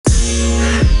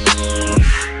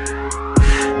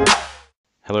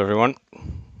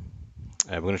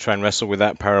We're going to try and wrestle with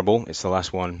that parable. It's the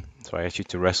last one, so I ask you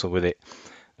to wrestle with it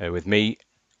with me.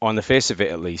 On the face of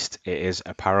it, at least, it is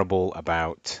a parable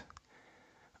about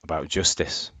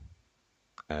justice,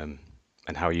 um,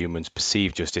 and how humans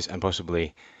perceive justice, and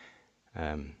possibly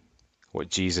um, what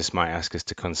Jesus might ask us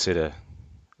to consider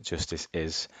justice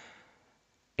is.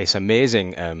 It's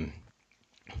amazing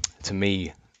to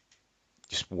me,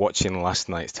 just watching last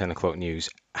night's 10 o'clock news,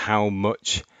 how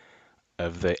much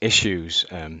of the issues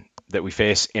that we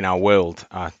face in our world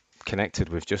are connected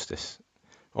with justice.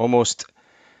 Almost,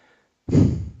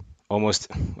 almost.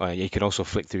 You can also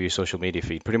flick through your social media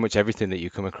feed. Pretty much everything that you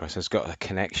come across has got a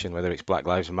connection, whether it's Black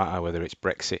Lives Matter, whether it's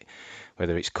Brexit,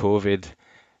 whether it's COVID.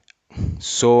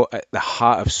 So at the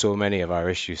heart of so many of our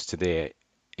issues today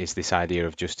is this idea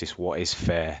of justice. What is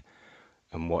fair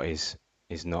and what is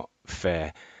not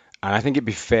fair? And I think it'd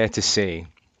be fair to say,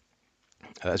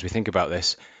 as we think about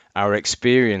this, our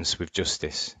experience with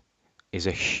justice is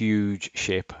a huge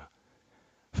shaper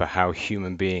for how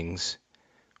human beings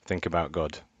think about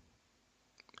God.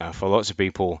 For lots of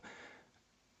people,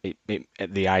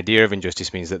 the idea of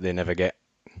injustice means that they never get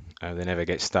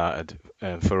started.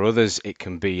 For others, it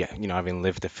can be, having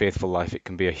lived a faithful life, it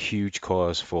can be a huge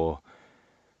cause for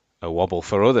a wobble.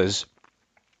 For others,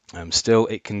 still,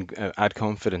 it can add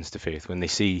confidence to faith when they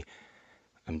see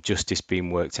justice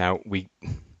being worked out.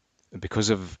 Because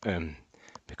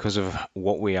of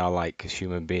what we are like as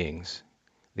human beings,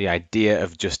 the idea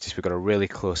of justice, we've got a really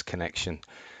close connection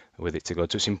with it to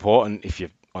God. So it's important, if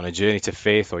you're on a journey to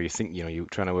faith, or you think you're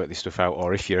trying to work this stuff out,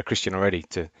 or if you're a Christian already,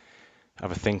 to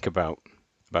have a think about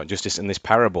justice. And this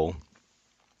parable,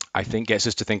 I think, gets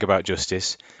us to think about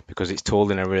justice because it's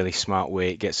told in a really smart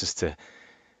way. It gets us to,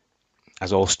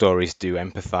 as all stories do,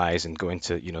 empathize and go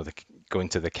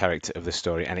into the character of the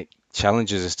story, and it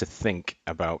challenges us to think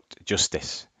about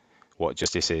justice, what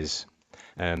justice is.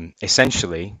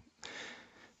 Essentially,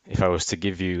 if I was to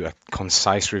give you a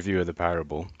concise review of the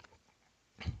parable,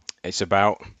 it's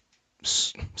about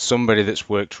somebody that's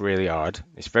worked really hard.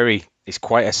 It's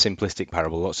quite a simplistic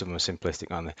parable. Lots of them are simplistic,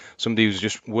 aren't they? Somebody who's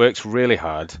just works really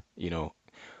hard,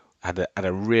 had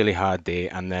a really hard day,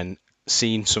 and then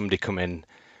seen somebody come in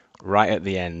right at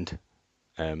the end,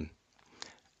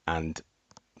 and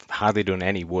hardly done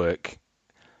any work,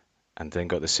 and then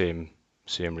got the same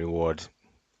reward.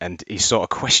 And he's sort of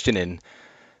questioning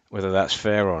whether that's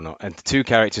fair or not. And the two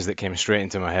characters that came straight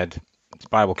into my head,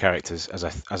 Bible characters,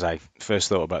 as I first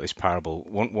thought about this parable.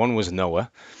 One was Noah,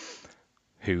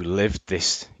 who lived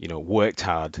this, worked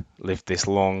hard, lived this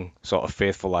long, sort of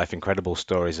faithful life, incredible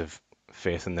stories of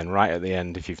faith. And then right at the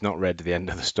end, if you've not read the end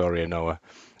of the story of Noah,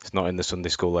 it's not in the Sunday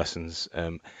school lessons.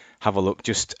 Have a look.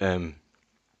 Just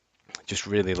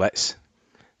really lets.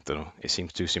 I don't know. It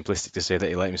seems too simplistic to say that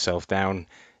he let himself down.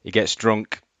 He gets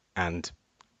drunk and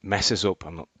messes up.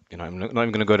 I'm not even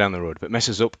going to go down the road, but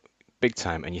messes up big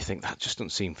time, and you think that just doesn't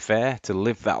seem fair to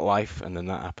live that life, and then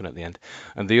that happen at the end.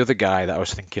 And the other guy that I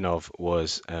was thinking of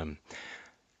was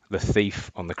the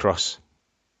thief on the cross.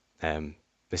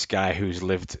 This guy who's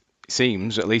lived,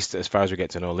 seems, at least as far as we get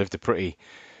to know, lived a pretty,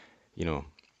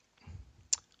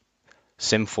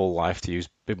 sinful life, to use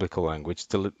biblical language.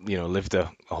 Lived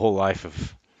a whole life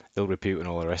of ill repute and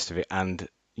all the rest of it, and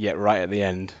yet right at the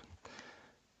end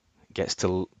gets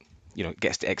to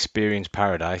experience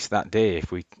paradise that day,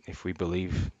 if we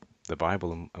believe the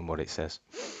Bible and what it says.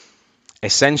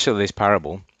 Essentially, this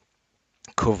parable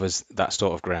covers that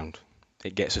sort of ground.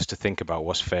 It gets us to think about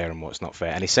what's fair and what's not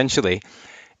fair. And essentially,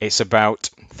 it's about,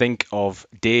 think of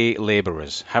day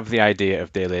laborers. Have the idea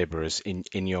of day laborers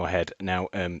in your head. Now,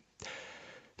 I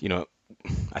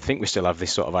think we still have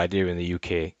this sort of idea in the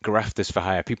UK. Grafters for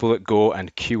hire, people that go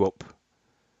and queue up,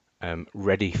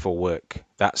 ready for work.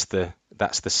 That's the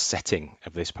setting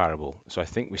of this parable. So I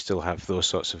think we still have those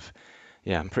sorts of,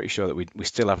 I'm pretty sure that we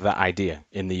still have that idea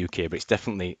in the UK, but it's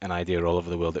definitely an idea all over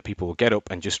the world that people will get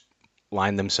up and just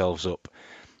line themselves up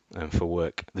for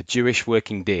work. The Jewish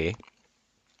working day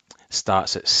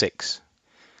starts at 6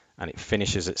 and it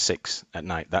finishes at 6 at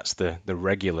night. That's the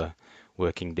regular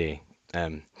working day.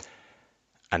 And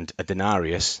a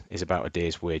denarius is about a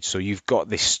day's wage. So you've got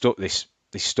this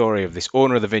story of this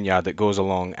owner of the vineyard that goes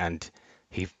along, and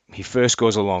he first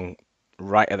goes along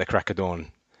right at the crack of dawn,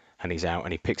 and he's out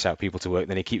and he picks out people to work.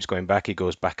 Then he keeps going back. He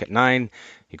goes back at 9,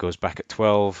 he goes back at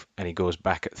 12, and he goes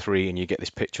back at 3, and you get this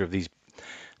picture of these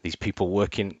people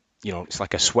working. It's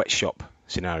like a sweatshop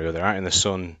scenario. They're out in the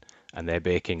sun and they're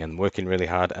baking and working really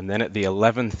hard. And then at the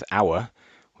 11th hour,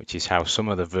 which is how some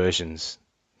of the versions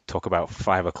talk about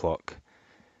 5 o'clock,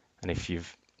 and if you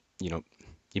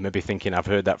may be thinking, I've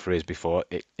heard that phrase before.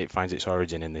 It finds its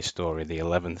origin in this story, the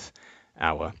 11th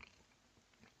hour.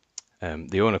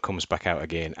 The owner comes back out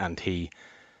again, and he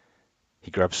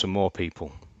grabs some more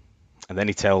people. And then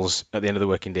he tells, at the end of the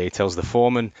working day, he tells the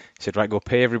foreman, he said, right, go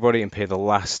pay everybody and pay the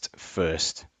last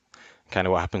first. Kind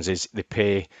of what happens is they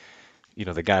pay,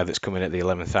 the guy that's coming at the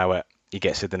 11th hour, he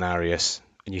gets a denarius.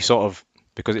 And you sort of,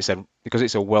 because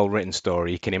it's a well-written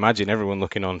story, you can imagine everyone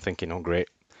looking on thinking, oh, great,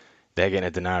 they're getting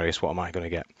a denarius, what am I going to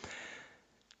get?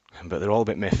 But they're all a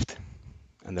bit miffed,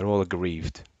 and they're all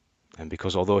aggrieved. And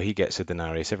because although he gets a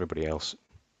denarius, everybody else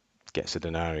gets a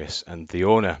denarius. And the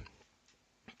owner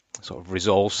sort of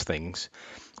resolves things,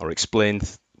 or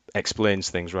explains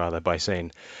things rather, by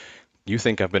saying, you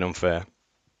think I've been unfair,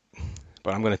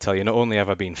 but I'm going to tell you, not only have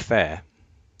I been fair,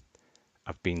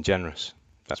 I've been generous.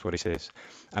 That's what he says.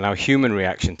 And our human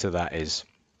reaction to that is,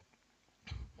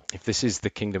 if this is the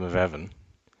kingdom of heaven,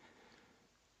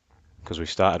 because we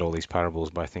started all these parables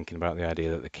by thinking about the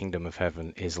idea that the kingdom of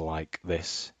heaven is like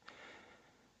this,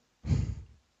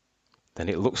 then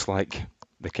it looks like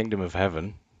the kingdom of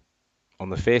heaven, on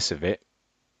the face of it,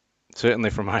 certainly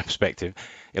from my perspective,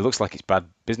 it looks like it's bad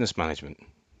business management.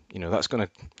 That's going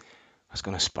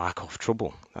to spark off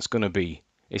trouble. That's going to be,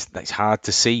 it's hard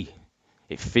to see.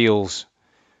 It feels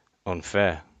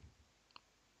unfair.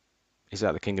 Is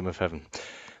that the kingdom of heaven?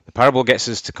 The parable gets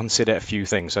us to consider a few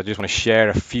things. I just want to share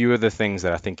a few of the things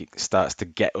that I think it starts to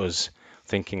get us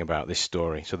thinking about this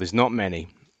story. So there's not many,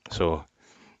 so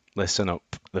listen up.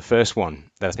 The first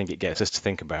one that I think it gets us to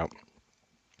think about,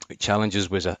 it challenges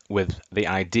with the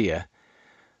idea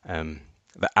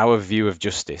that our view of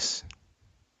justice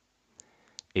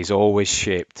is always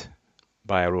shaped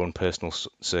by our own personal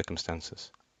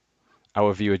circumstances.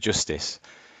 Our view of justice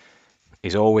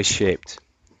is always shaped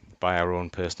by our own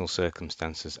personal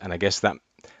circumstances. And I guess that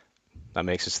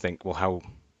makes us think, well,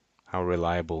 how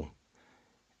reliable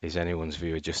is anyone's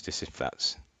view of justice if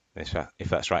that's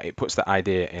right? It puts that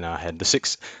idea in our head. The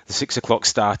 6 o'clock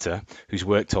starter who's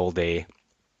worked all day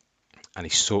and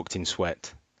he's soaked in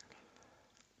sweat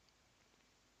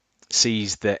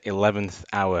sees the 11th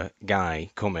hour guy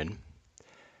coming,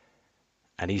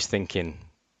 and he's thinking,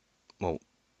 well,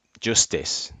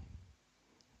 justice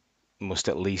must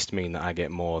at least mean that I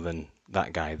get more than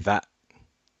that guy.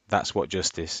 That's what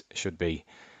justice should be.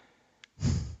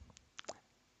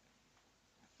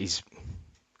 He's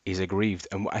aggrieved,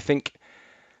 and I think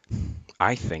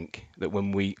that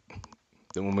when we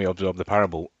absorb the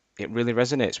parable, it really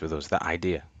resonates with us. That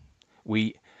idea,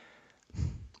 we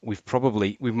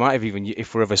might have even,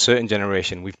 if we're of a certain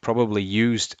generation, we've probably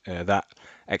used that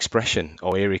expression,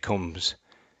 or here he comes.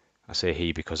 I say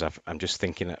he because I'm just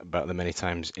thinking about the many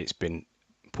times it's been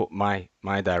put my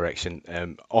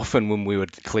direction. Often when we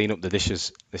would clean up the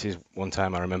dishes, this is one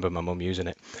time I remember my mum using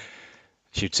it.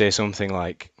 She'd say something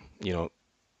like,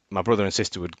 my brother and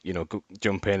sister would,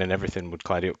 jump in and everything would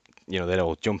tidy up. They'd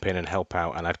all jump in and help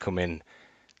out, and I'd come in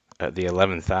at the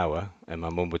 11th hour, and my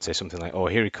mum would say something like, "Oh,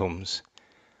 here he comes."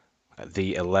 At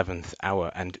the 11th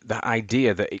hour, and that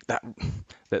idea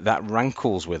that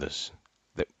rankles with us,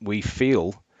 that we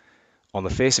feel on the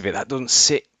face of it, that doesn't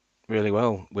sit really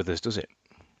well with us, does it?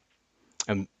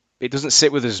 And it doesn't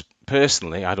sit with us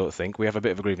personally, I don't think. We have a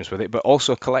bit of a grievance with it, but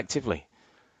also collectively.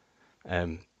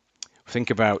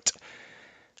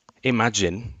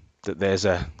 Imagine that there's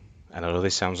I know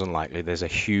this sounds unlikely, there's a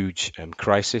huge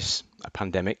crisis, a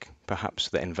pandemic perhaps,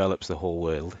 that envelops the whole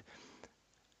world,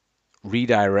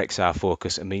 redirects our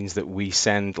focus, and means that we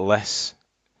send less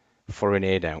foreign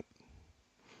aid out,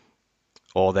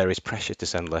 or there is pressure to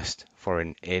send less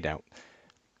foreign aid out.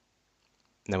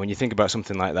 Now, when you think about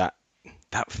something like that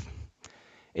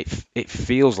it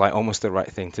feels like almost the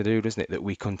right thing to do, doesn't it? That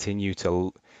we continue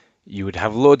to. You would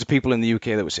have loads of people in the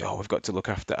UK that would say, "Oh, we've got to look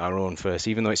after our own first,"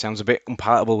 even though it sounds a bit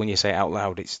unpalatable when you say it out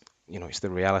loud. It's the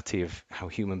reality of how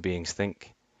human beings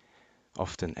think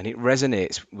often, and it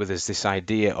resonates with us, this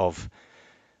idea of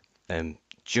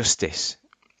justice.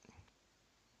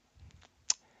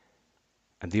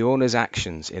 And the owner's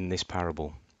actions in this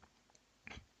parable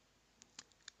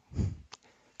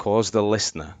cause the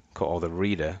listener, or the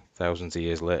reader, thousands of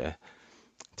years later,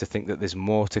 to think that there's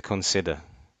more to consider,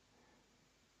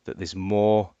 that there's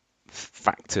more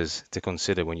factors to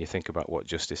consider when you think about what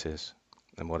justice is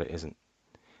and what it isn't.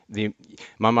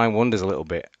 My mind wanders a little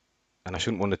bit, and I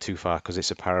shouldn't wander too far because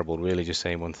it's a parable, really just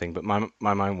saying one thing, but my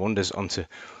mind wanders onto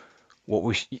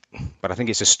but I think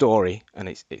it's a story, and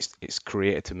it's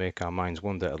created to make our minds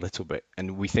wander a little bit,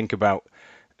 and we think about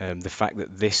the fact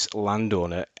that this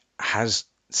landowner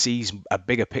sees a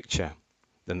bigger picture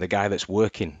than the guy that's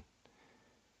working.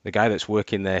 The guy that's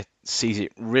working there sees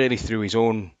it really through his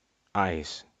own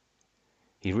eyes.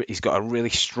 He's got a really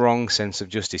strong sense of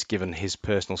justice given his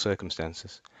personal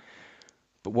circumstances.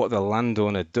 But what the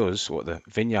landowner does, what the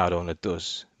vineyard owner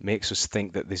does, makes us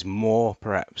think that there's more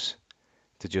perhaps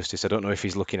to justice. I don't know if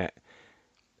he's looking at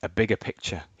a bigger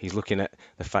picture. He's looking at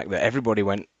the fact that everybody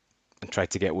went and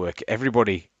tried to get work.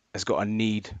 Everybody has got a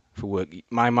need for work.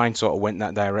 My mind sort of went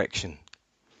that direction.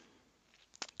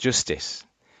 Justice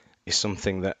is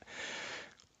something that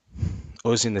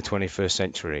us in the 21st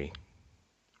century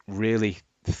really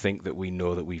think that we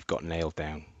know that we've got nailed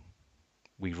down.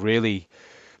 We really,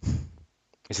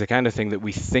 it's the kind of thing that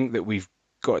we think that we've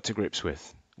got to grips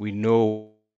with. We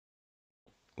know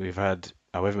we've had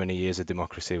however many years of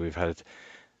democracy, we've had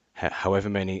however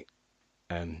many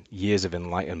years of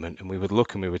enlightenment, and we would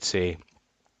look and we would say,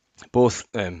 both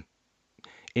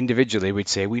individually, we'd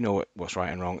say we know what's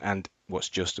right and wrong and what's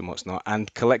just and what's not,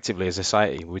 and collectively as a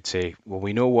society, we'd say, well,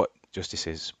 we know what justice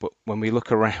is, but when we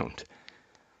look around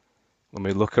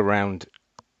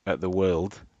at the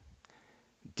world,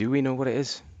 do we know what it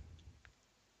is?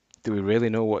 Do we really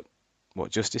know what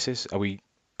justice is?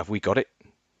 Have we got it,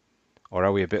 or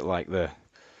are we a bit like the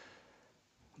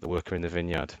worker in the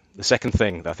vineyard? The second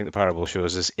thing that I think the parable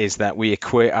shows us is that we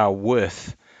equate our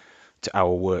worth to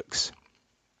our works.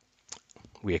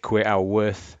 We equate our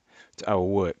worth to our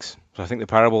works. So I think the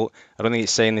parable, I don't think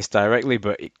it's saying this directly,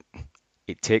 but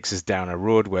it takes us down a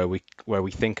road where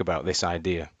we think about this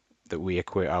idea that we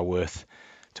equate our worth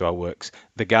to our works.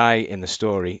 The guy in the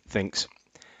story thinks,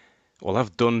 well,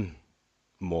 I've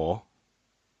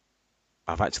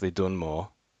actually done more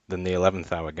than the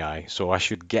 11th hour guy, so I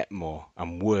should get more.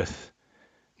 I'm worth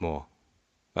more.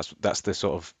 That's the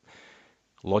sort of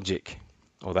logic,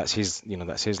 or that's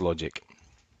his logic.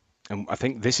 And I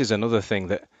think this is another thing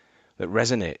that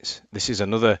resonates. This is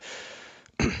another,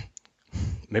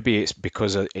 maybe it's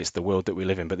because it's the world that we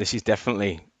live in, but this is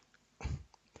definitely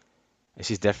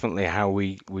how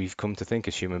we've come to think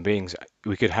as human beings.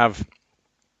 We could have,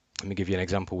 let me give you an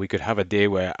example. We could have a day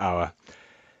where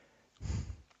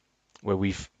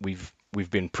we've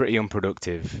been pretty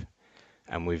unproductive,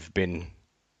 and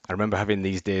I remember having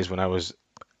these days when I was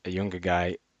a younger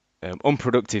guy,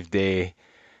 unproductive day,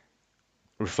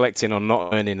 reflecting on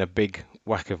not earning a big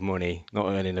whack of money, not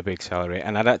earning a big salary,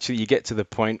 and you get to the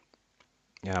point,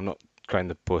 I'm not crying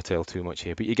the poor tale too much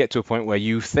here, but you get to a point where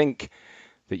you think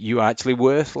that you are actually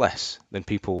worth less than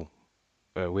people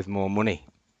with more money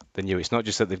than you. It's not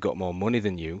just that they've got more money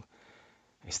than you,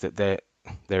 it's that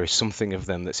there is something of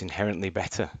them that's inherently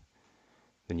better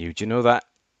than you. Do you know that?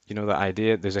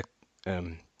 Idea? There's a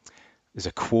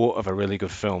quote of a really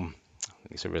good film. I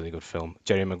think it's a really good film,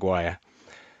 Jerry Maguire,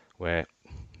 where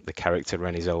the character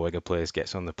Renée Zellweger plays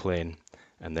gets on the plane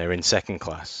and they're in second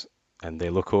class and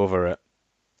they look over at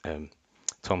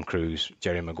Tom Cruise,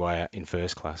 Jerry Maguire in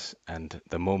first class, and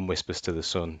the mum whispers to the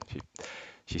son.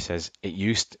 She says,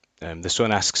 the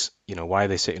son asks, why are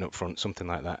they sitting up front, something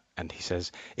like that, and he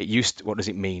says, what does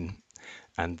it mean?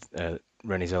 And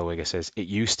Renée Zellweger says, it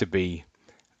used to be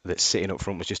that sitting up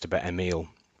front was just a better meal,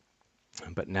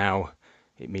 but now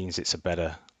it means it's a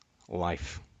better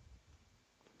life.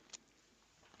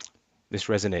 This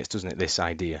resonates, doesn't it, this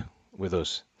idea with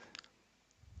us?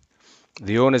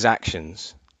 The owner's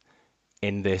actions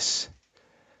in this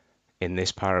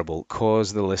parable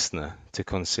cause the listener to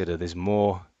consider there's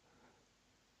more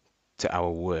to our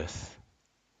worth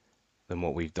than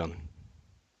what we've done.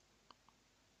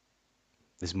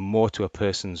 There's more to a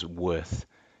person's worth.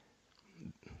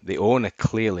 The owner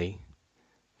clearly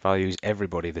values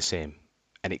everybody the same,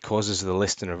 and it causes the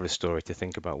listener of the story to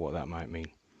think about what that might mean.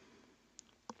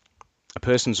 A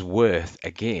person's worth,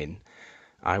 again,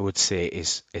 I would say,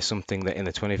 is something that in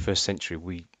the 21st century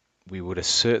we would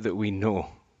assert that we know.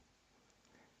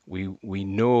 We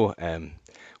know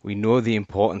the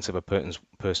importance of a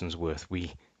person's worth.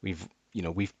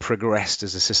 We've progressed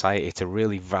as a society to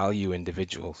really value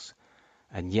individuals,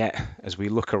 and yet as we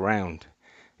look around,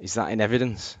 is that in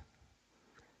evidence?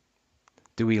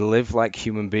 Do we live like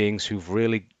human beings who've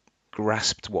really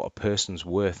grasped what a person's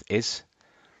worth is?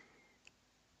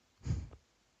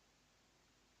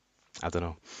 I don't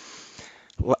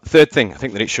know. Third thing I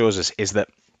think that it shows us is that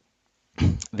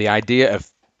the idea of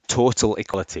total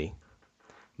equality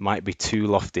might be too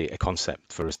lofty a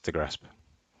concept for us to grasp.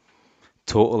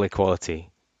 Total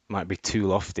equality might be too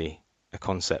lofty a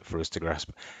concept for us to grasp.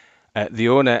 The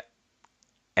owner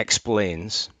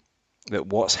explains that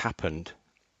what's happened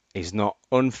is not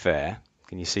unfair.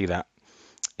 Can you see that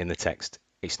in the text?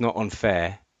 It's not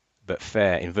unfair, but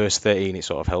fair. In verse 13, it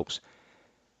sort of helps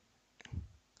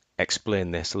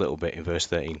explain this a little bit. In verse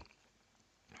 13,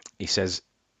 he says,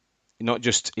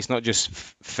 it's not just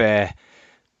fair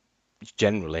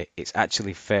generally, it's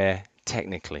actually fair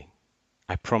technically.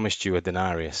 I promised you a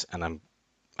denarius and I'm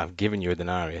I've given you a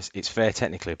denarius. It's fair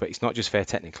technically, but it's not just fair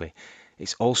technically.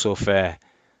 It's also fair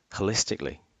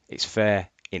holistically. It's fair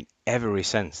in every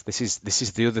sense. This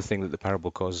is the other thing that the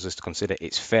parable causes us to consider.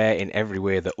 It's fair in every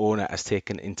way. The owner has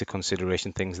taken into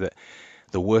consideration things that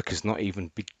the workers not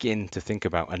even begin to think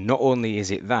about. And not only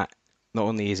is it that, not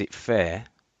only is it fair,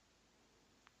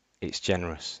 it's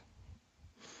generous.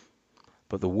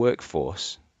 But the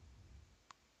workforce,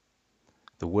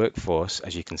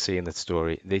 as you can see in the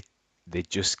story, they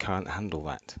just can't handle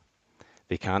that.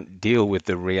 They can't deal with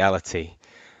the reality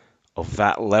of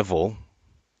that level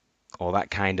or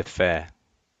that kind of fair.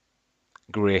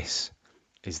 Grace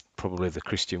is probably the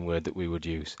Christian word that we would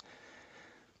use.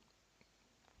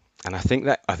 And I think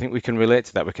we can relate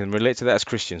to that. We can relate to that as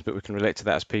Christians, but we can relate to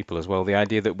that as people as well. The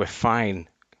idea that we're fine.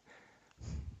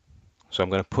 So I'm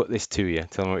going to put this to you.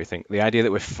 Tell me what you think. The idea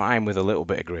that we're fine with a little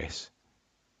bit of grace.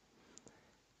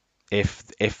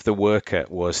 If the worker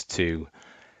was to,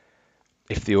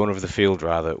 if the owner of the field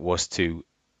rather was to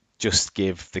just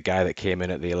give the guy that came in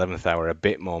at the 11th hour a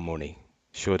bit more money,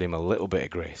 showed him a little bit of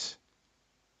grace,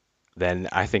 then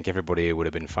I think everybody here would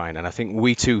have been fine. And I think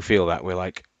we too feel that. We're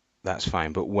like, that's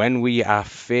fine. But when we are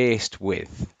faced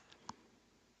with,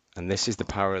 and this is the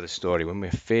power of the story, when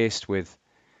we're faced with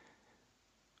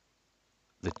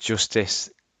the justice,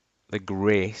 the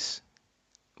grace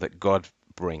that God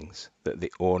brings, that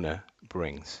the owner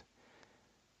brings,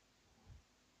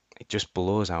 it just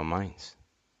blows our minds.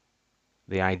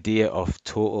 The idea of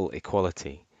total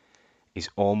equality is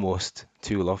almost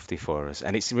too lofty for us.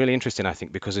 And it's really interesting, I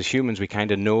think, because as humans we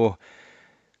kind of know,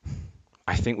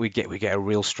 I think we get a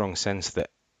real strong sense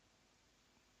that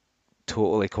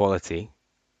total equality,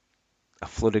 a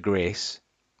flood of grace,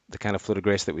 the kind of flood of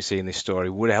grace that we see in this story,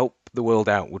 would help the world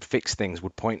out, would fix things,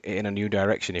 would point it in a new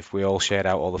direction if we all shared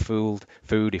out all the food,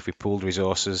 if we pooled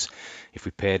resources, if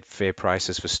we paid fair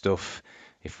prices for stuff,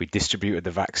 if we distributed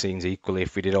the vaccines equally,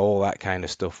 if we did all that kind of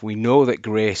stuff. We know that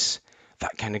grace,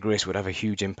 that kind of grace would have a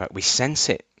huge impact. We sense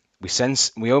it.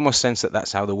 We almost sense that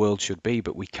that's how the world should be,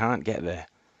 but we can't get there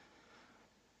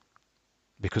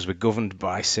because we're governed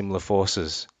by similar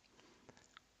forces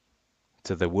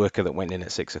to the worker that went in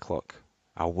at 6 o'clock.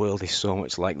 Our world is so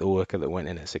much like the worker that went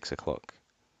in at 6 o'clock.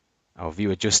 Our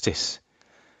view of justice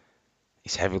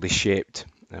is heavily shaped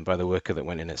by the worker that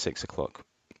went in at 6 o'clock.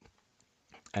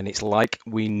 And it's like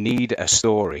we need a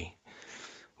story.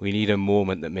 We need a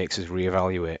moment that makes us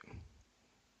reevaluate,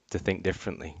 to think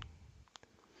differently.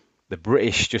 The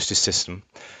British justice system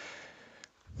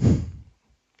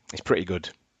is pretty good.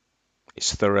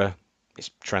 It's thorough. It's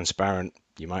transparent.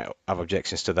 You might have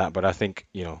objections to that, but I think,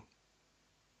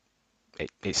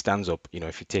 it stands up.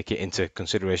 If you take it into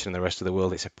consideration in the rest of the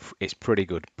world, it's pretty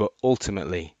good. But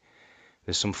ultimately,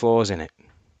 there's some flaws in it.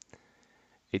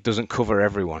 It doesn't cover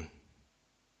everyone.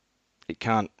 It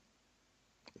can't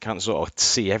sort of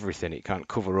see everything. It can't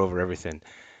cover over everything.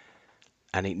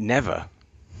 And it never,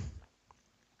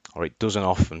 or it doesn't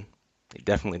often, it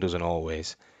definitely doesn't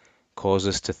always, cause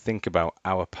us to think about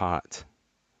our part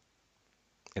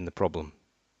in the problem.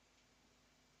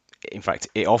 In fact,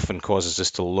 it often causes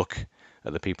us to look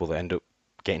at the people that end up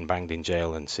getting banged in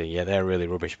jail and say, yeah, they're really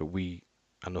rubbish, but we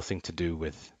are nothing to do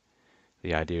with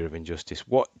the idea of injustice.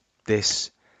 What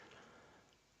this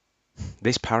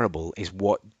parable is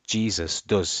what Jesus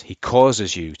does. He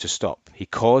causes you to stop. He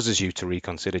causes you to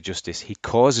reconsider justice. He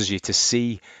causes you to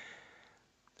see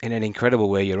in an incredible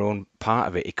way your own part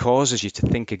of it. He causes you to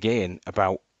think again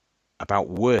about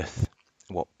worth,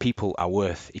 what people are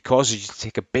worth. He causes you to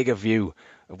take a bigger view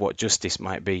of what justice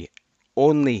might be.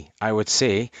 I would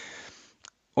say,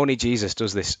 only Jesus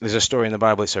does this. There's a story in the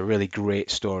Bible, it's a really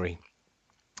great story.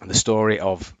 The story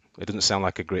of, it doesn't sound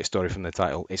like a great story from the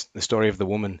title, it's the story of the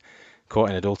woman caught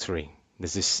in adultery.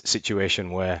 There's this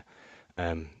situation where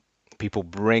people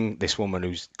bring this woman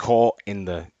who's caught in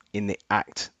the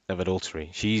act of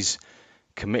adultery. She's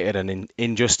committed an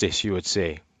injustice, you would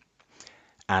say.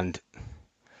 And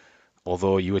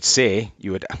although you would say,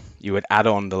 you would add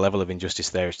on the level of injustice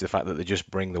there to the fact that they just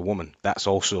bring the woman. That's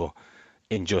also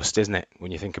unjust, isn't it?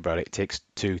 When you think about it, it takes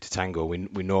two to tango.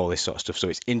 We know all this sort of stuff. So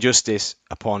it's injustice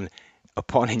upon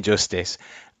injustice.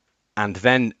 And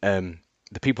then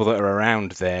the people that are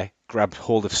around there grab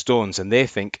hold of stones, and they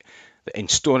think that in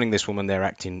stoning this woman, they're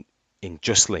acting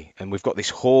unjustly. And we've got this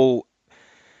whole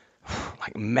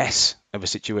mess of a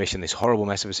situation, this horrible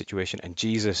mess of a situation, and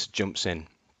Jesus jumps in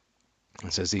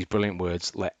and says these brilliant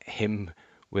words, "Let him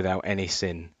without any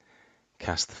sin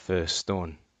cast the first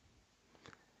stone."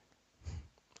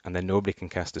 And then nobody can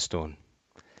cast a stone.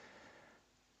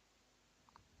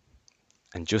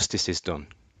 And justice is done.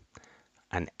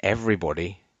 And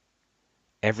everybody's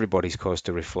caused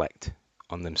to reflect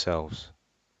on themselves.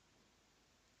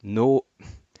 No,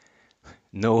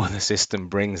 no other system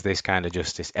brings this kind of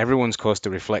justice. Everyone's caused to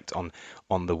reflect on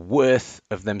the worth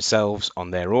of themselves,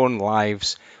 on their own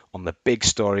lives, on the big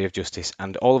story of justice.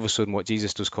 And all of a sudden, what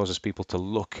Jesus does causes people to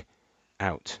look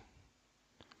out.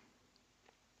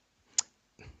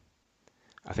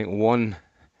 I think one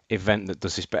event that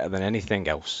does this better than anything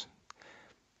else,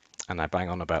 and I bang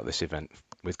on about this event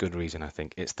with good reason, I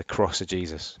think, it's the cross of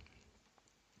Jesus.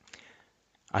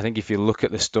 I think if you look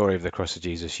at the story of the cross of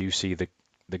Jesus, you see the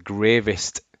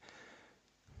gravest,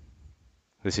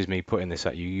 this is me putting this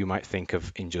at you, you might think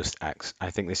of unjust acts. I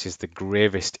think this is the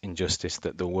gravest injustice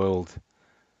that the world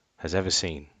has ever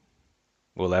seen,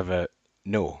 will ever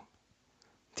know.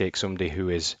 Take somebody who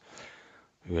has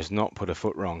not put a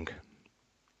foot wrong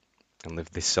and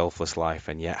lived this selfless life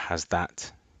and yet has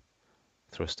that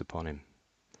thrust upon him.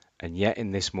 And yet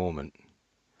in this moment,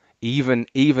 even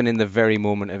in the very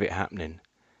moment of it happening,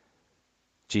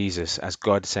 Jesus, as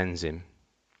God sends him,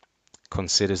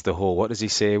 considers the whole. What does he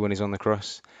say when he's on the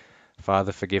cross?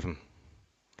 Father, forgive them.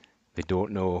 They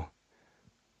don't know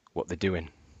what they're doing.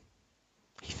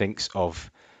 He thinks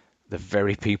of the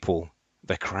very people,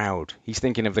 the crowd. He's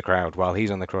thinking of the crowd while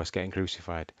he's on the cross getting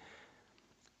crucified.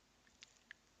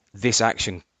 This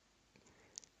action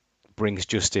brings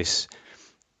justice,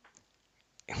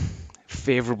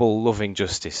 favorable, loving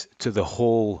justice to the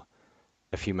whole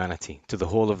of humanity, to the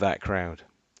whole of that crowd.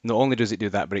 Not only does it do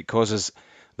that, but it causes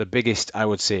the biggest, I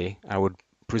would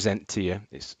present to you,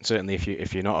 it's certainly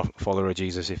if you're not a follower of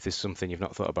Jesus, if there's something you've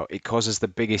not thought about, it causes the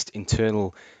biggest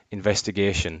internal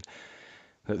investigation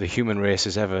that the human race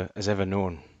has ever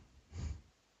known.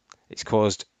 It's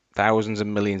caused thousands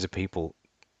and millions of people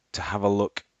to have a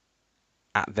look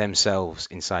at themselves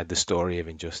inside the story of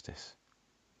injustice.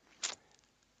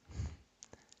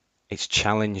 It's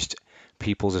challenged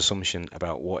people's assumption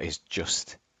about what is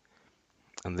just.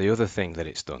 And the other thing that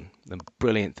it's done, the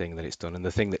brilliant thing that it's done, and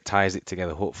the thing that ties it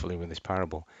together hopefully with this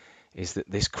parable, is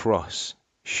that this cross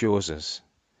shows us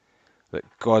that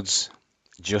God's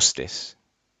justice,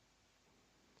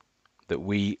 that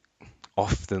we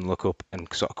often look up and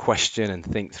sort of question and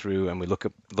think through, and we look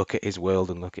at his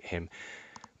world and look at him,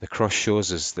 the cross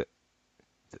shows us that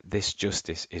this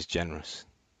justice is generous.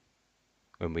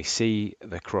 When we see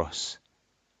the cross,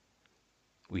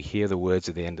 we hear the words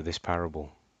at the end of this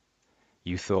parable.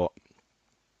 You thought,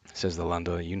 says the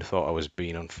landowner, you thought I was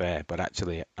being unfair, but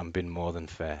actually I'm being more than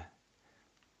fair.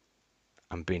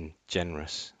 I'm being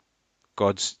generous.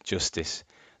 God's justice,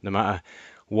 no matter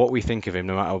what we think of him,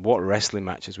 no matter what wrestling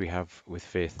matches we have with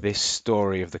faith, this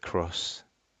story of the cross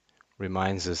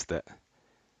reminds us that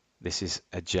this is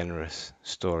a generous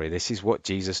story. This is what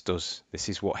Jesus does. This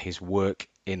is what his work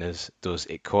in us does.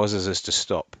 It causes us to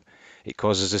stop. It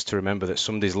causes us to remember that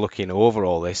somebody's looking over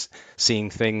all this, seeing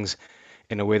things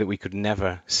in a way that we could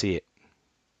never see it.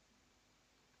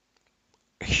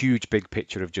 A huge big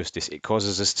picture of justice. It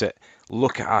causes us to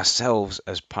look at ourselves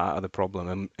as part of the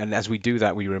problem. And as we do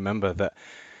that, we remember that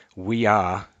we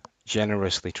are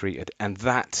generously treated. And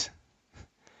that,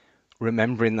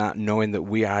 remembering that, knowing that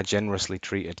we are generously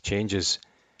treated, changes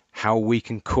how we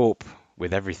can cope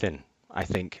with everything. I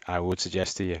think I would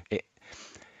suggest to you.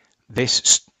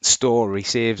 This story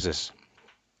saves us.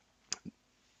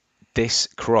 This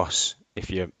cross, if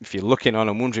you're looking on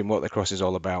and wondering what the cross is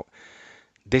all about,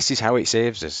 this is how it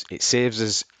saves us. It saves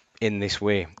us in this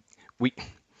way.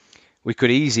 We could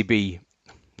easily be,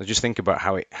 just think about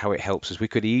how it helps us. We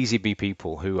could easily be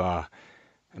people who are,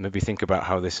 and maybe think about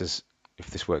how this is, if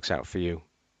this works out for you.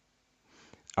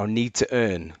 Our need to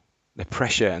earn, the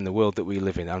pressure and the world that we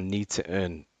live in, our need to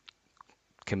earn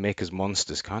can make us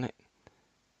monsters, can't it?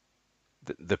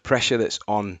 The pressure that's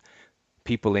on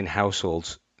people in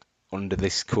households under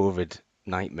this COVID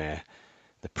nightmare,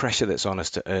 the pressure that's on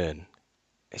us to earn,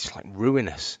 it's like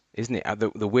ruinous, isn't it?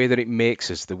 The way that it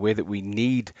makes us, the way that we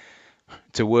need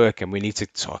to work and we need to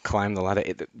sort of climb the ladder,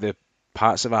 the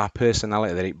parts of our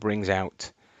personality that it brings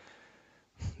out,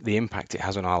 the impact it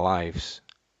has on our lives,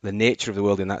 the nature of the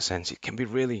world in that sense, it can be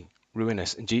really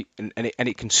ruinous, and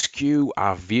it can skew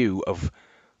our view of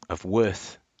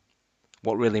worth,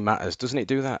 what really matters. Doesn't it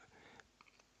do that?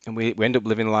 And we end up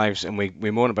living lives, and we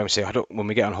moan about it. We say, when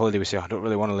we get on holiday, we say, I don't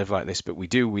really want to live like this, but we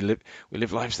do. We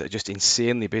live lives that are just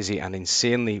insanely busy and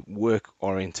insanely work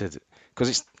oriented, because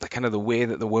it's kind of the way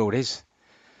that the world is,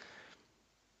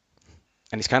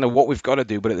 and it's kind of what we've got to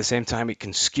do. But at the same time, it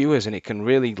can skew us, and it can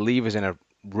really leave us in a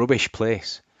rubbish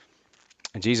place.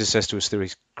 And Jesus says to us through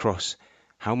his cross,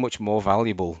 how much more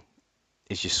valuable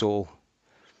is your soul?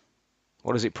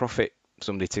 What does it profit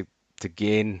somebody to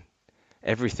gain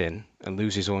everything and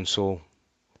lose his own soul?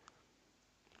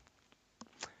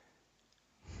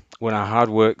 when our hard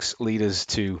works lead us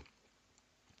to,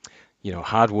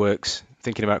 hard works,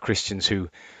 thinking about Christians who,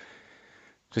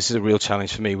 this is a real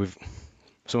challenge for me.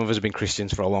 Some of us have been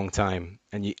Christians for a long time,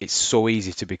 and it's so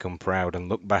easy to become proud and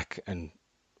look back, and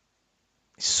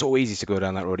it's so easy to go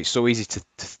down that road. It's so easy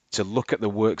to look at the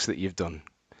works that you've done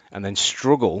and then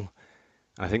struggle.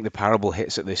 And I think the parable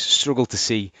hits at this, struggle to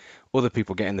see other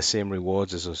people getting the same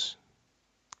rewards as us.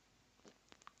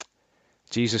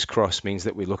 Jesus' cross means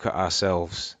that we look at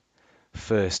ourselves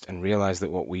first and realize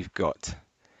that what we've got,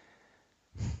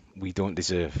 we don't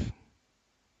deserve.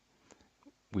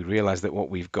 We realize that what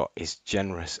we've got is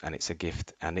generous and it's a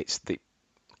gift, and it's the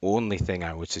only thing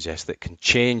I would suggest that can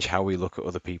change how we look at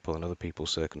other people and other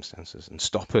people's circumstances and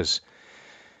stop us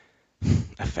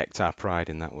affect our pride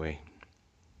in that way.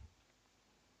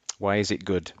 Why is it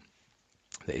good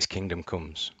that his kingdom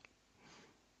comes?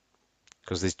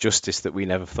 Because there's justice that we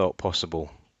never thought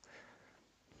possible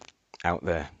out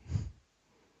there,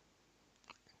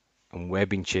 and we're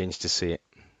being changed to see it.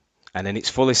 And in its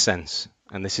fullest sense,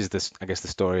 and this is I guess the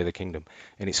story of the kingdom,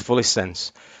 in its fullest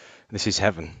sense, this is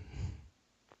heaven.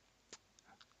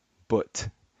 But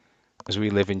as we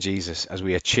live in Jesus, as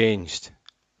we are changed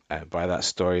by that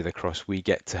story of the cross, we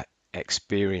get to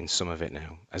experience some of it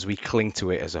now as we cling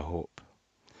to it as a hope.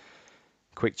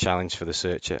 Quick challenge for the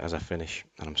searcher as I finish,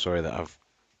 and I'm sorry that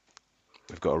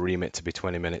we've got a remit to be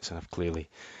 20 minutes and I've clearly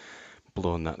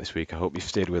blown that this week. I hope you've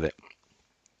stayed with it.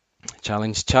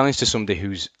 Challenge to somebody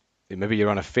who's, maybe you're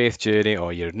on a faith journey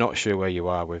or you're not sure where you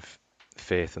are with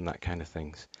faith and that kind of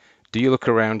things. Do you look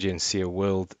around you and see a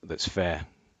world that's fair?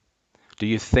 Do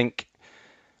you think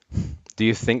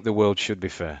the world should be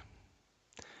fair?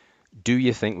 Do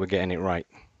you think we're getting it right?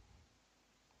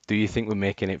 Do you think we're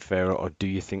making it fairer, or do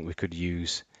you think we could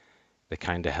use the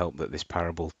kind of help that this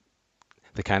parable,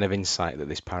 the kind of insight that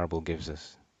this parable gives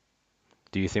us?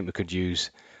 Do you think we could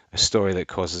use a story that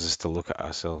causes us to look at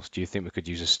ourselves? Do you think we could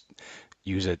use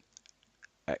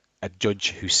a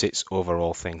judge who sits over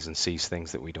all things and sees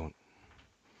things that we don't?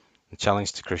 The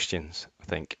challenge to Christians, I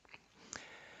think,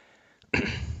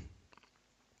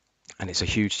 and it's a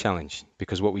huge challenge,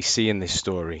 because what we see in this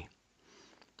story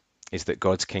is that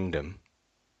God's kingdom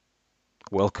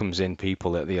welcomes in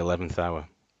people at the 11th hour,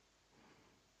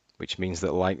 which means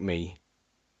that, like me,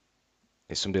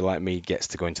 it's somebody like me gets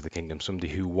to go into the kingdom, somebody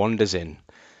who wanders in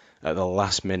at the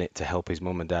last minute to help his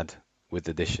mum and dad with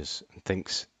the dishes and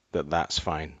thinks that that's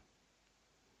fine.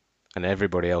 And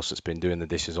everybody else that's been doing the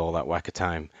dishes all that whack of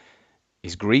time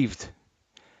is grieved.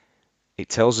 It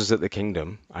tells us that the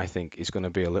kingdom, I think, is going to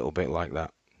be a little bit like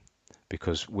that,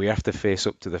 because we have to face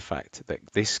up to the fact that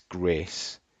this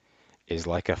grace is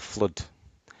like a flood.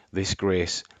 This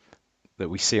grace that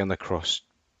we see on the cross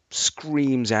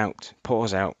screams out,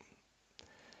 pours out,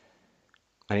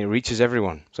 and it reaches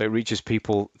everyone. So it reaches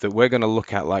people that we're going to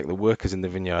look at like the workers in the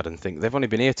vineyard and think they've only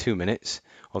been here 2 minutes,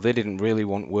 or they didn't really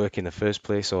want work in the first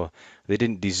place, or they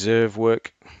didn't deserve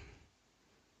work.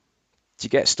 Do you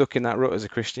get stuck in that rut as a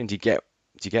Christian? Do you get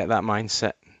that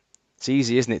mindset? It's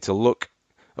easy, isn't it, to look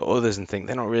at others and think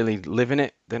they're not really living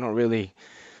it. They're not really,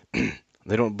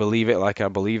 they don't believe it like I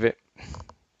believe it.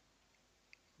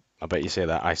 I bet you say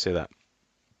that. I say that.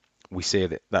 We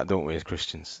say that, don't we, as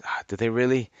Christians? Do they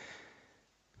really?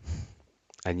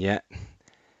 And yet,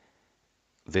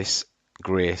 this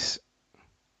grace,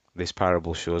 this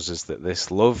parable shows us that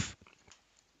this love,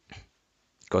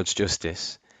 God's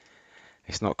justice,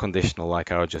 it's not conditional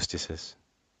like our justice is.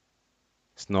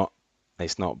 It's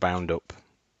not bound up.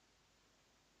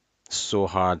 It's so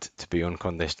hard to be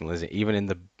unconditional, isn't it? Even in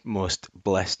the most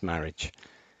blessed marriage,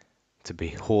 to be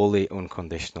wholly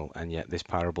unconditional. And yet this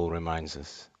parable reminds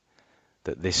us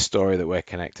that this story that we're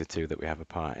connected to, that we have a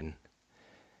part in,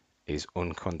 is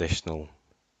unconditional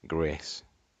grace.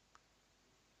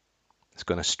 It's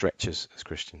going to stretch us as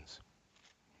Christians.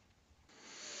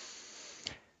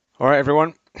 All right,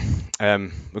 everyone. We're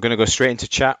going to go straight into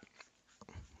chat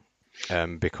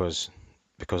because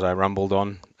I rambled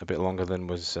on a bit longer than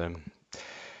was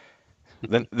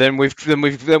than we've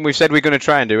said we're going to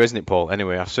try and do, isn't it, Paul?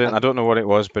 Anyway, I don't know what it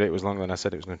was, but it was longer than I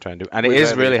said it was going to try and do, and it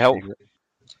is really helpful.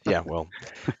 Yeah, well.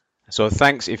 So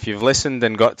thanks if you've listened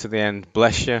and got to the end.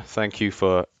 Bless you. Thank you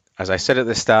for, as I said at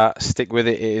the start, stick with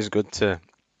it. It is good to,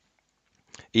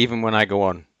 even when I go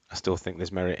on, I still think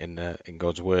there's merit in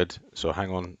God's word. So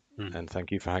hang on, and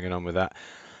thank you for hanging on with that.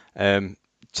 So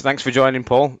thanks for joining,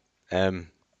 Paul. No,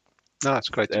 it's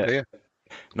great to be here.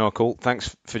 No, cool.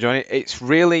 Thanks for joining. It's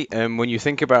really, when you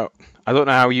think about, I don't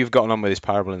know how you've gotten on with this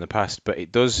parable in the past, but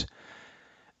it does,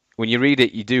 when you read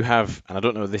it, you do have, and I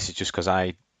don't know if this is just because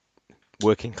I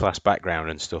working class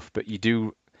background and stuff, but you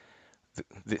do,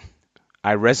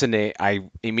 I resonate. I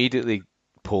immediately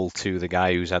pull to the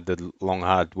guy who's had the long,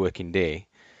 hard working day,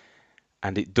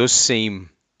 and it does seem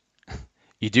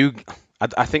you do.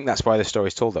 I think that's why the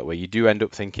story's told that way. You do end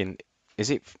up thinking,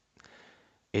 is it?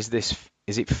 Is this?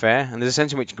 Is it fair? And there's a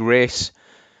sense in which grace.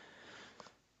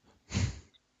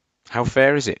 How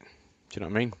fair is it? Do you know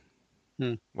what I mean?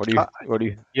 Hmm. What do you? What do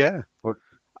you? Yeah, What?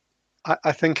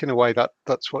 I think in a way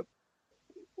that's what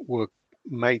we're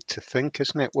made to think,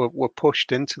 isn't it? We're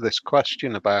pushed into this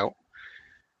question about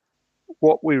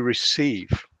what we receive.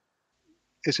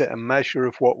 Is it a measure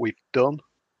of what we've done?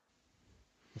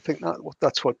 I think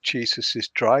that's what Jesus is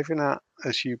driving at,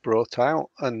 as you brought out,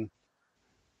 and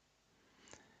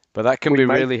But that can we be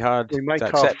make really hard we to make our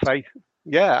accept. faith.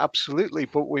 Yeah, absolutely.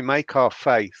 But we make our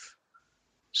faith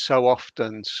so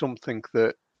often something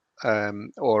that,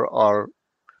 or our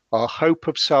hope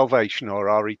of salvation or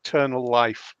our eternal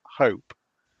life hope,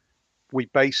 we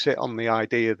base it on the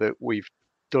idea that we've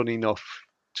done enough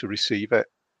to receive it.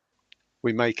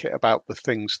 We make it about the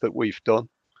things that we've done.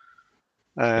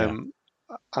 Yeah. Um,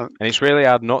 And it's really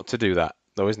hard not to do that,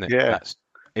 though, isn't it? yeah,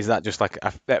 Is that just like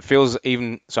that feels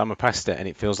even so? I'm a pastor, and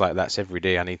it feels like that's every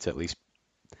day. I need to at least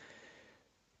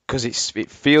because it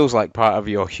feels like part of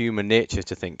your human nature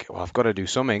to think, well, I've got to do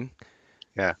something.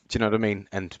 yeah. Do you know what I mean?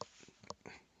 And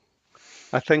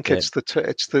I think yeah, it's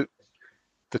the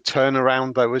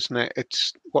turnaround, though, isn't it?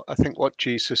 It's what I think what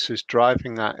Jesus is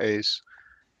driving at is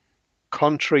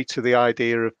contrary to the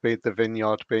idea of the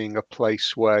vineyard being a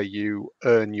place where you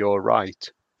earn your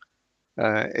right.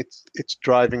 It's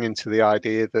driving into the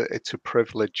idea that it's a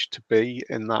privilege to be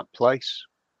in that place yeah,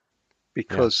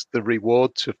 because the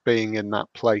rewards of being in that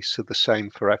place are the same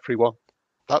for everyone.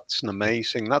 That's an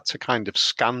amazing, that's a kind of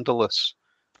scandalous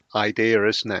idea,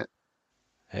 isn't it?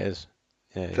 it is.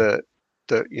 Yeah, yeah,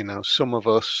 That some of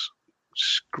us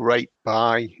scrape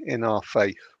by in our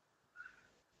faith,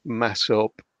 mess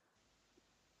up,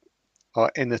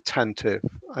 are inattentive,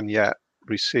 and yet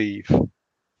receive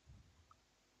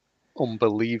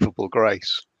unbelievable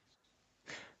grace.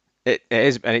 it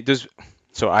is, and it does.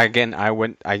 So I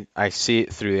see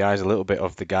it through the eyes a little bit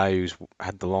of the guy who's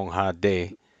had the long, hard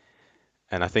day.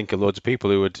 And I think of loads of people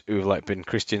who've like been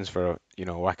Christians for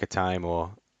a whack of time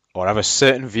or have a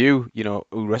certain view,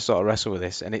 who sort of wrestle with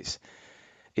this, and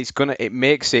it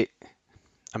makes it.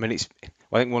 I mean,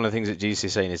 I think one of the things that Jesus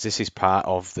is saying is this is part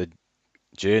of the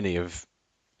journey of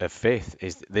faith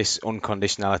is this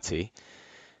unconditionality.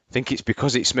 I think it's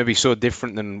because it's maybe so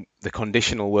different than the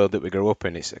conditional world that we grow up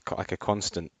in. It's like a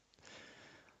constant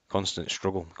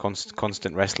struggle,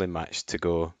 constant wrestling match to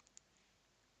go.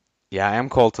 Yeah, I am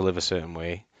called to live a certain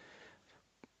way,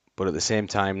 but at the same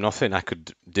time, nothing I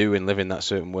could do in living that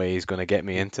certain way is going to get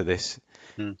me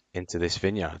Mm. into this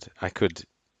vineyard. I could,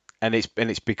 and it's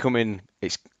becoming.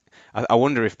 I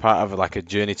wonder if part of like a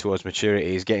journey towards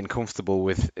maturity is getting comfortable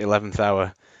with 11th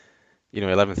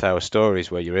hour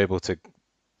stories where you're able to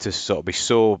sort of be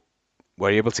so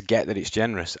where you're able to get that it's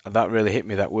generous. And that really hit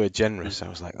me. That word generous. Mm. I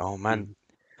was like, oh man. Mm.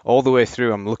 All the way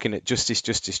through, I'm looking at justice,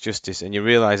 justice, justice, and you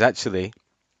realize actually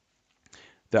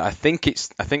that I think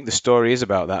the story is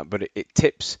about that, but it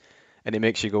tips and it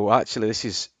makes you go, well, actually, this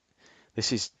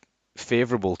is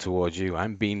favorable towards you.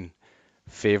 I'm being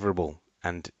favorable,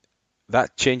 and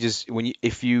that changes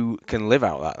if you can live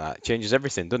out that changes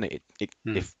everything, doesn't it? It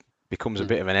Mm. becomes a Mm.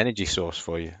 bit of an energy source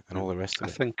for you and all Mm. the rest I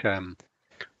of it. think I'm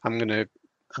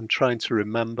trying to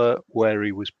remember where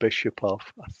he was bishop of.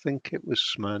 I think it was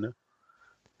Smyrna.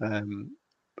 Um,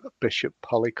 Bishop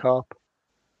Polycarp.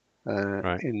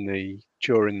 Right.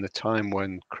 During the time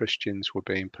when Christians were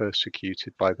being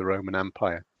persecuted by the Roman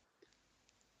Empire.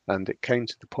 And it came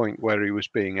to the point where he was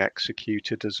being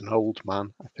executed as an old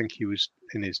man. I think he was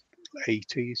in his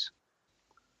 80s.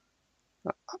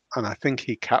 And I think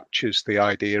he captures the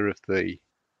idea of the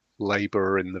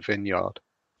laborer in the vineyard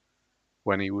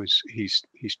when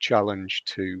he's challenged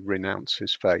to renounce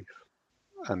his faith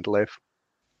and live.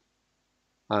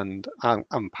 And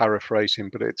I'm paraphrasing,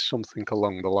 but it's something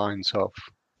along the lines of,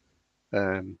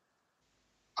 um,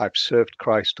 I've served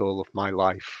Christ all of my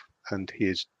life, and he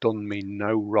has done me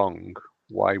no wrong.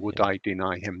 Why would Yeah. I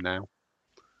deny him now?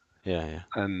 Yeah. Yeah.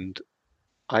 And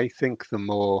I think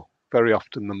very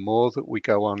often, the more that we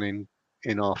go on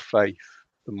in our faith,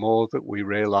 the more that we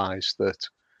realize that,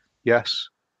 yes,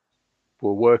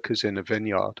 we're workers in a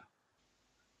vineyard,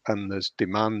 and there's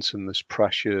demands and there's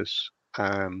pressures,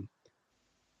 but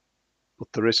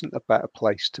there isn't a better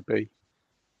place to be.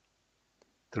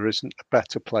 There isn't a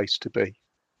better place to be,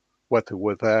 whether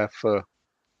we're there for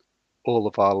all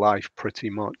of our life pretty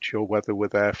much, or whether we're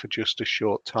there for just a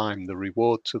short time. The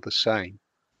rewards are the same,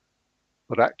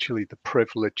 but actually the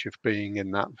privilege of being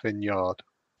in that vineyard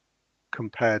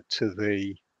compared to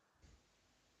the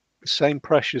same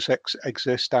pressures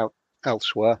exist out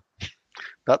elsewhere.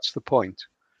 That's the point.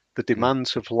 The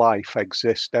demands of life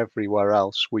exist everywhere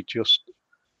else. We just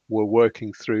were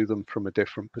working through them from a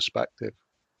different perspective.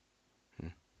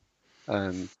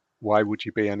 And why would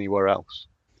you be anywhere else?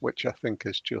 Which I think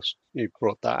is just, you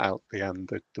brought that out at the end,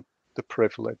 the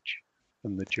privilege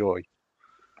and the joy.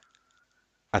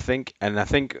 I think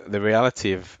the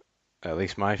reality of at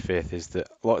least my faith is that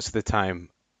lots of the time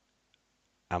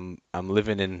I'm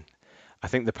living in. I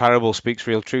think the parable speaks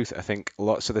real truth. I think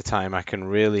lots of the time I can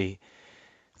really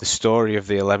the story of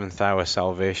the 11th hour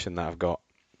salvation that I've got.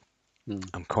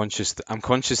 I'm conscious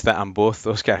that I'm both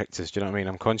those characters. Do you know what I mean?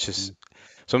 I'm conscious.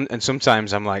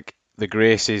 Sometimes I'm like the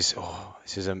grace is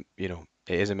this is it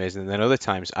is amazing. And then other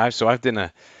times I've done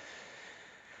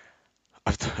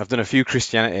a few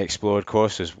Christianity Explored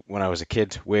courses when I was a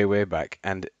kid, way back,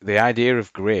 and the idea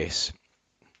of grace.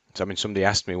 So I mean, somebody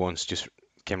asked me once, just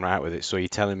came right out with it. So you're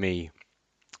telling me,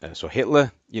 so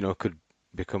Hitler, could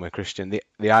become a Christian?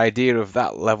 The idea of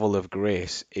that level of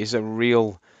grace is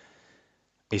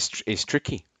is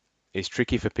tricky. It's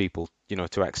tricky for people,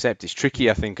 to accept. It's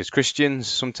tricky, I think, as Christians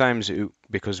sometimes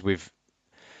because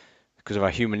of our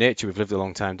human nature, we've lived a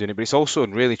long time doing it. But it's also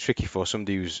really tricky for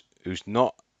somebody who's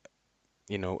not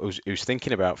who's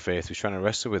thinking about faith, who's trying to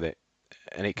wrestle with it,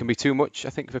 and it can be too much. I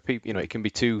think for people, it can be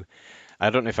too. I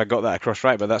don't know if I got that across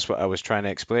right, but that's what I was trying to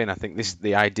explain. I think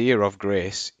the idea of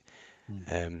grace,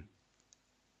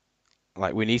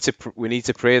 like we need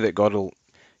to pray that God will,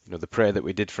 the prayer that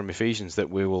we did from Ephesians, that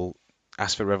we will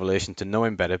ask for revelation to know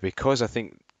Him better, because I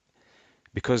think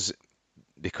because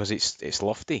it's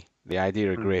lofty. The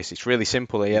idea of grace, it's really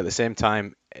simple. Yet at the same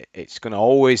time, it's going to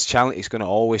always challenge. It's going to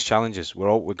always challenge us.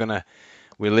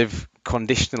 We live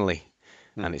conditionally,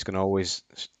 and it's going to always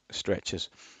stretch us.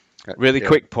 Really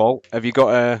quick, Paul, have you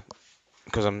got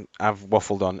because I've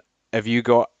waffled on. Have you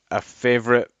got a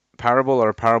favourite parable or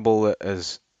a parable that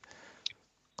has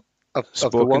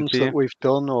of the ones that we've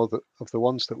done, or of the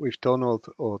ones that we've done,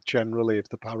 or generally of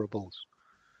the parables?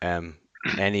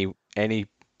 Any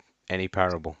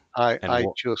parable. I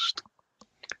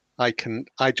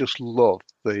just love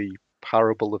the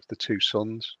parable of the two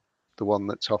sons, the one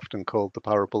that's often called the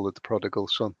parable of the prodigal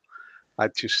son. I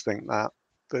just think that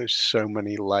there's so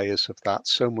many layers of that,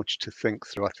 so much to think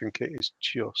through. I think it is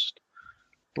just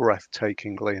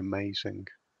breathtakingly amazing.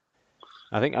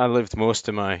 I think I lived most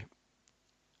of my.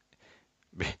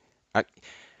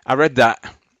 I read that,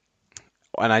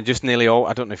 and I just nearly all.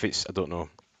 I don't know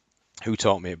who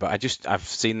taught me, but I've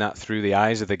seen that through the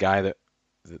eyes of the guy that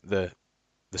the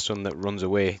son that runs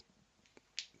away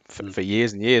for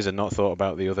years and years, and not thought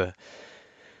about the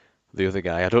other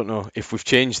guy. I don't know if we've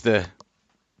changed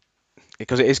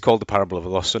because it is called the parable of the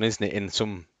lost son, isn't it? In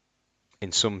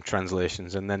some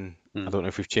translations, and then I don't know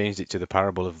if we've changed it to the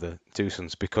parable of the two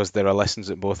sons, because there are lessons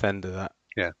at both ends of that.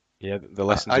 Yeah, the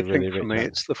lessons are really. I think for me,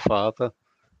 it's the father.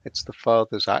 It's the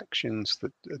father's actions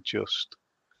that are just.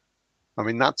 I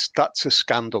mean, that's a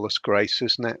scandalous grace,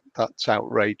 isn't it? That's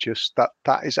outrageous.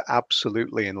 That is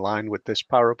absolutely in line with this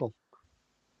parable.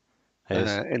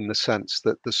 In the sense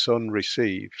that the son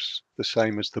receives the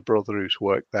same as the brother who's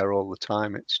worked there all the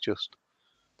time. It's just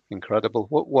incredible.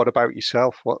 What about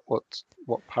yourself?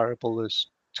 What parable has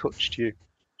touched you?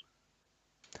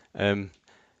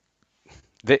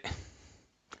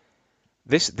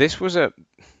 This was a.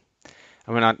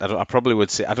 I mean, I probably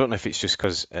would say, I don't know if it's just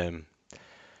because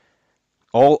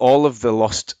all of the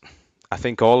lost. I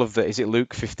think all of the, is it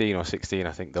Luke 15 or 16?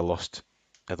 I think the lost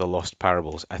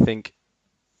parables. I think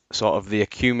sort of the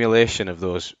accumulation of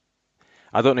those.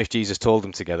 I don't know if Jesus told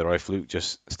them together or if Luke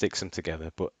just sticks them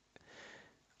together, but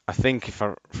I think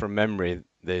from memory,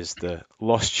 there's the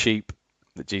lost sheep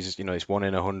that Jesus, it's 1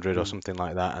 in 100 or something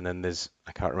like that, and then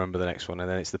I can't remember the next one, and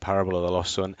then it's the parable of the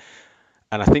lost son.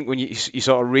 And I think when you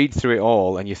sort of read through it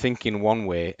all and you're thinking one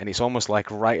way, and it's almost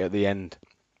like right at the end,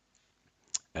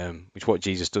 which what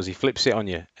Jesus does, he flips it on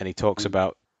you, and he talks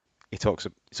about.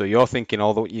 So you're thinking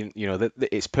that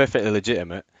it's perfectly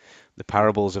legitimate, the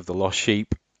parables of the lost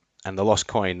sheep and the lost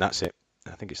coin. That's it.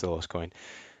 I think it's the lost coin.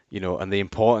 And the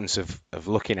importance of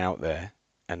looking out there,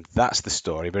 and that's the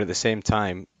story. But at the same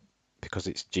time, because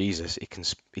it's Jesus,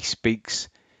 he speaks,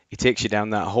 he takes you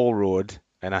down that whole road.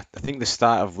 And I think the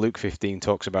start of Luke 15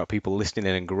 talks about people listening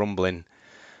in and grumbling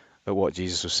at what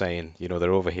Jesus was saying.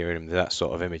 They're overhearing him, that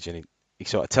sort of image, and he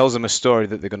sort of tells them a story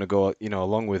that they're going to go,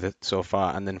 along with it so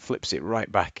far, and then flips it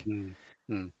right back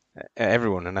at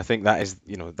everyone. And I think that is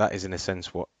in a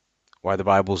sense why the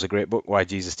Bible's a great book, why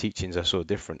Jesus' teachings are so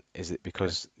different. Is it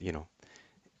because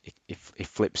he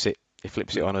flips it. He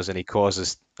flips it on us, and he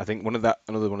causes. I think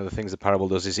another one of the things the parable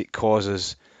does is it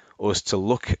causes us to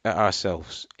look at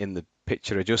ourselves in the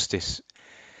picture of justice,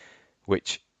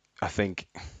 which I think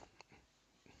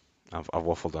I've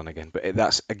waffled on again, but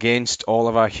that's against all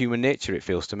of our human nature. It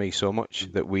feels to me so much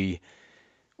that when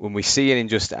we see an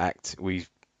unjust act, we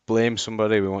blame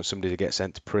somebody. We want somebody to get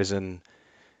sent to prison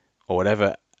or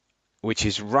whatever, which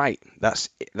is right. That's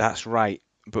right.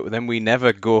 But then we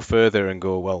never go further and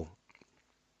go, well,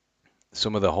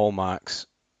 some of the hallmarks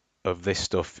of this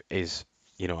stuff is,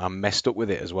 I'm messed up with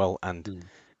it as well. And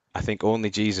I think only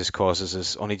Jesus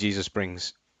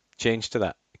brings change to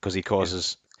that, because he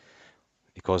causes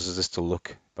us to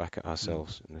look back at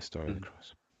ourselves in the story of the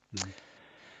cross.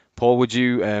 Paul, would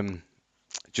you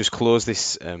just close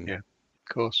this Yeah, of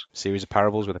course. series of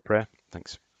parables with a prayer?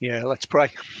 Thanks. Yeah, let's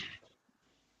pray.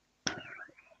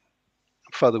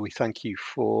 Father, we thank you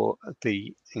for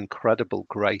the incredible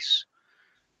grace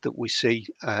that we see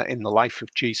in the life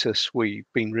of Jesus. We've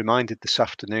been reminded this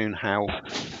afternoon how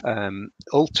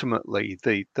ultimately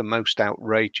the most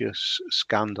outrageous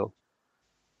scandal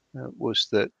was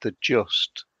that the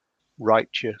just,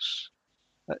 righteous,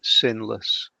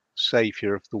 sinless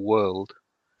Saviour of the world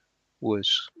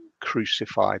was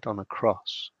crucified on a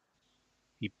cross.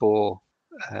 He bore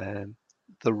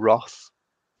the wrath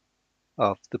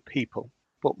of the people.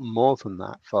 But more than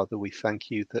that, Father, we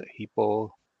thank you that he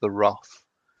bore the wrath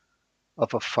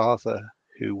of a Father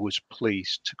who was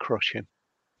pleased to crush him.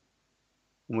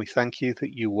 And we thank you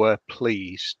that you were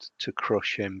pleased to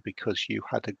crush him because you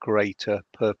had a greater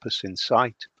purpose in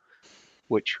sight,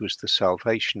 which was the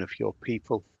salvation of your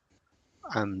people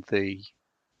and the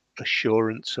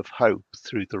assurance of hope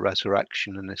through the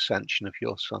resurrection and ascension of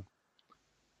your Son.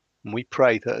 And we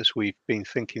pray that as we've been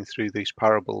thinking through these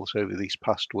parables over these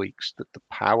past weeks, that the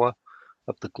power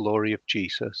of the glory of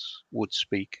Jesus would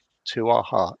speak to our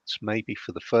hearts, maybe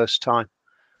for the first time,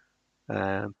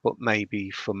 but maybe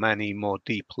for many more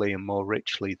deeply and more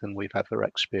richly than we've ever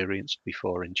experienced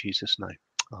before. In Jesus' name,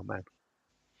 amen.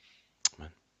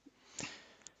 Amen.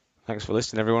 Thanks for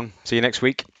listening, everyone. See you next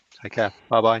week. Take care.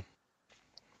 Bye-bye.